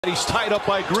He's tied up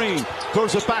by Green.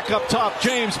 Throws it back up top.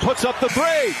 James puts up the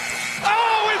three.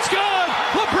 Oh, it's gone!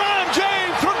 LeBron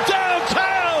James from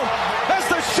downtown as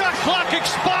the shot clock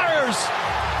expires.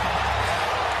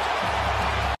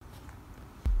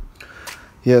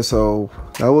 Yeah, so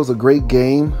that was a great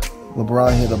game.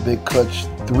 LeBron hit a big clutch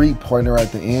three-pointer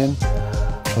at the end.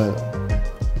 But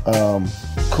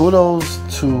kudos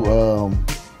to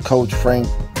Coach Frank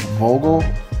Vogel.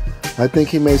 I think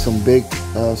he made some big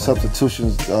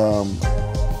substitutions in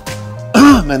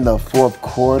the fourth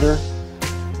quarter.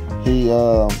 He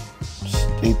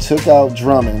took out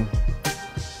Drummond,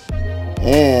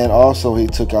 and also he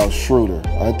took out Schroeder.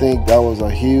 I think that was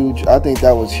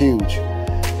huge.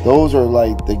 Those are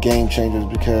like the game changers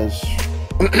because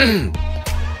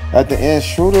at the end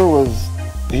Schroeder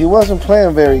wasn't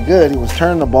playing very good. He was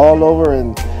turning the ball over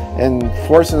and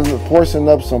forcing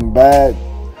up some bad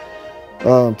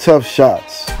tough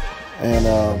shots, and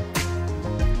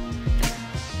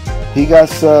he got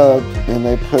subbed, and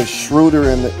they put Schroeder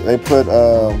in. They put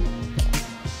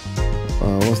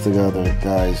what's the other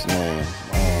guy's name?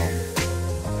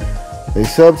 They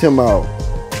subbed him out,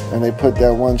 and they put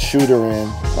that one shooter in.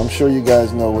 I'm sure you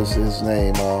guys know what's his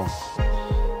name.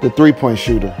 The three-point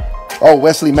shooter. Oh,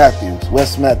 Wesley Matthews.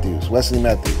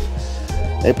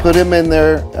 They put him in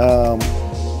there.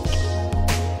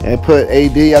 And put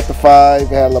AD at the 5,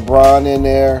 had LeBron in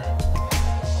there.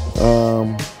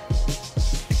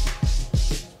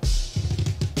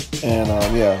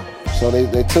 So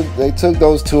they took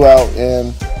those two out,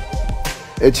 and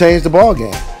it changed the ball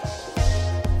game.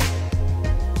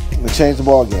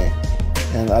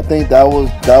 And I think that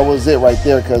was it right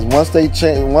there, because once they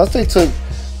took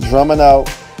Drummond out,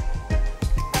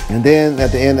 and then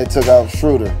at the end they took out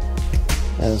Schroeder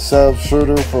and subbed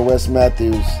Schroeder for Wes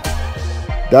Matthews.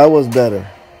 That was better,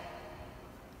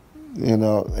 and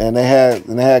they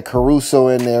had Caruso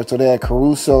in there, so they had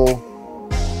Caruso,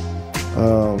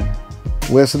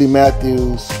 Wesley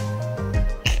Matthews,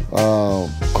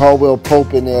 Caldwell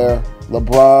Pope in there,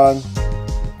 LeBron,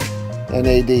 and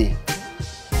AD,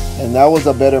 and that was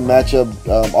a better matchup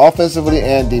offensively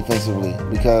and defensively,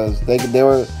 because they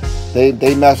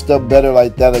matched up better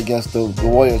like that against the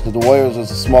Warriors, because the Warriors was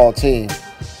a small team,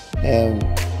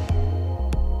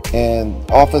 and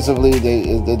offensively,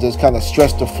 they just kind of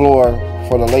stretched the floor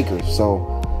for the Lakers. So,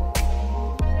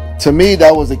 to me,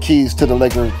 that was the keys to the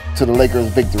Lakers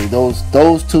victory. Those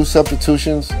two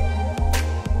substitutions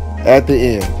at the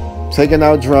end, taking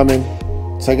out Drummond,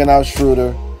 taking out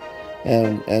Schroeder,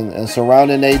 and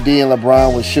surrounding AD and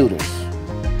LeBron with shooters,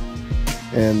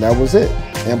 and that was it.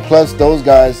 And plus, those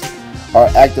guys are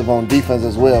active on defense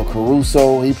as well.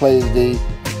 Caruso, he plays D.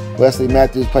 Wesley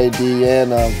Matthews plays D,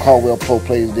 and Caldwell Pope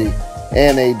plays D,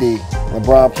 and AD.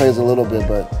 LeBron plays a little bit,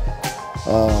 but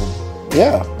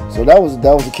So that was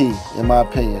the key, in my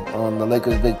opinion, on the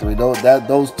Lakers' victory.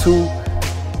 Those two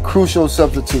crucial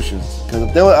substitutions. Because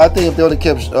I think if they would have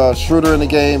kept Schroeder in the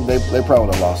game, they probably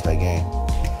would have lost that game.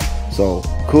 So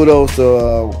kudos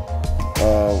to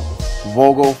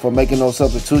Vogel for making those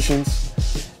substitutions.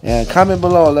 And comment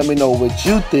below and let me know what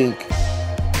you think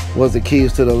was the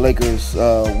keys to the Lakers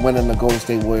winning the Golden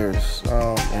State Warriors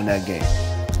in that game.